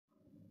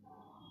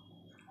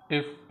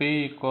if P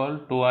equal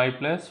 2i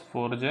plus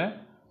 4j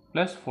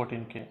plus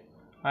 14k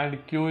and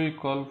Q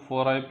equal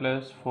 4i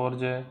plus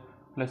 4j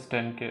plus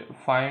 10k,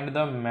 find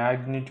the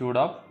magnitude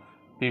of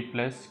P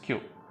plus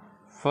Q.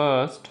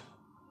 First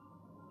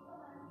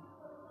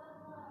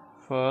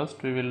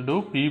we will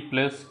do P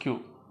plus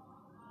Q.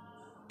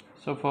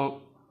 So for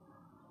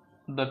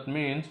that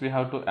means we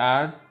have to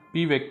add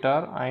P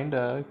vector and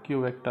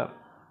Q vector.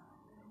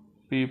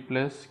 P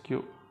plus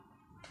Q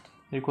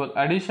equal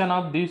addition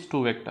of these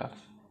two vectors,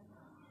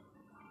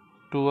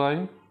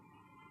 2i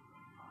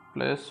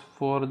plus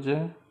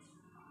 4j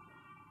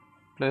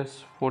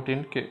plus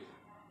 14k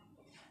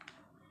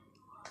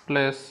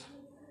plus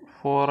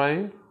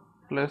 4i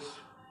plus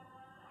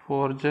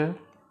 4j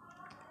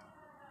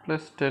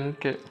plus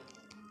 10k.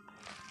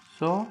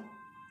 So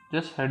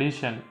just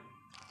addition,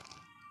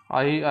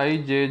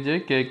 I, j,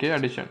 k,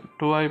 addition.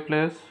 2i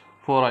plus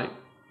 4i,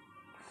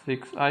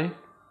 6i,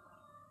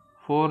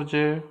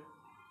 4j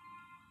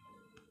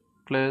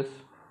plus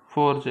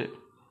 4j,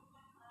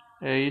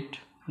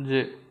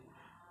 8j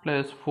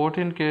plus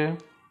 14k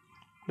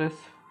plus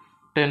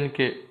 10k,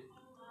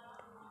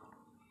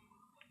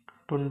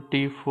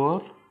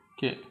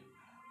 24k.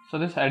 So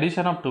this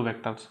addition of two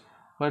vectors,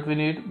 but we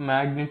need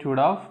magnitude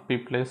of P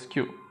plus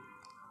Q.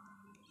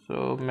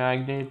 So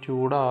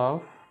magnitude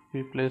of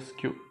P plus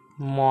Q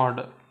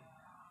mod.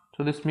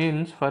 So this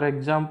means, for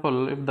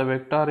example, if the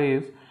vector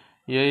is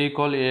a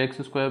equal ax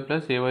square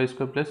plus ay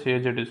square plus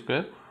az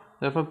square,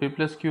 therefore P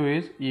plus Q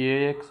is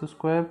ax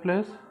square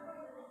plus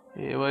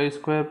ay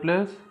square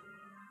plus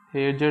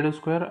az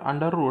square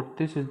under root.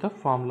 This is the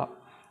formula.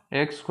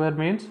 X square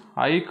means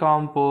I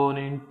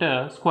component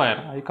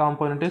square. I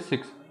component is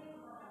 6.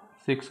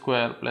 6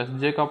 square plus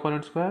j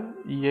component square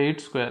 8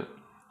 square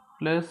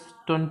plus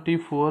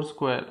 24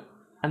 square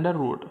under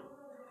root.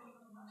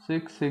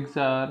 6 6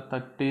 are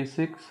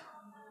 36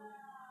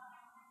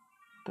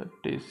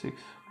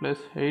 plus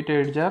 8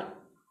 8 are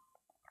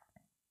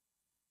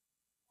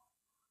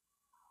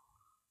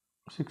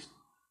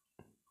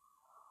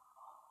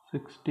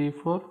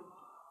 64.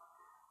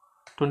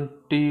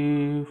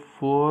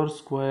 24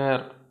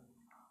 square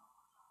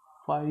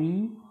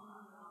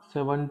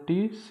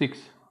 576.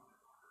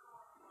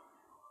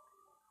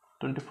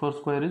 24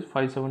 square is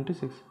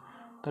 576.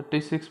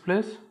 36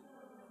 plus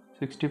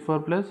 64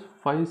 plus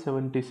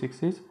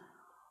 576 is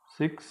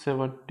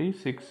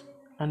 676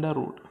 under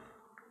root.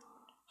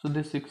 So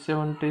this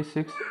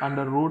 676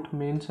 under root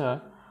means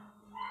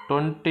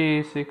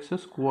 26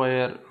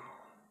 square.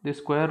 The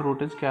square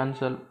root is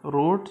cancelled.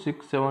 Root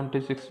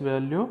 676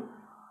 value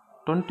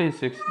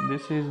 26.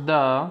 This is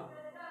the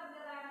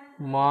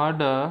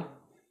mod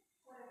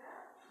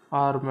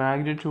or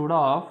magnitude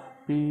of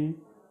P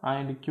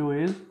and Q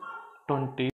is 20.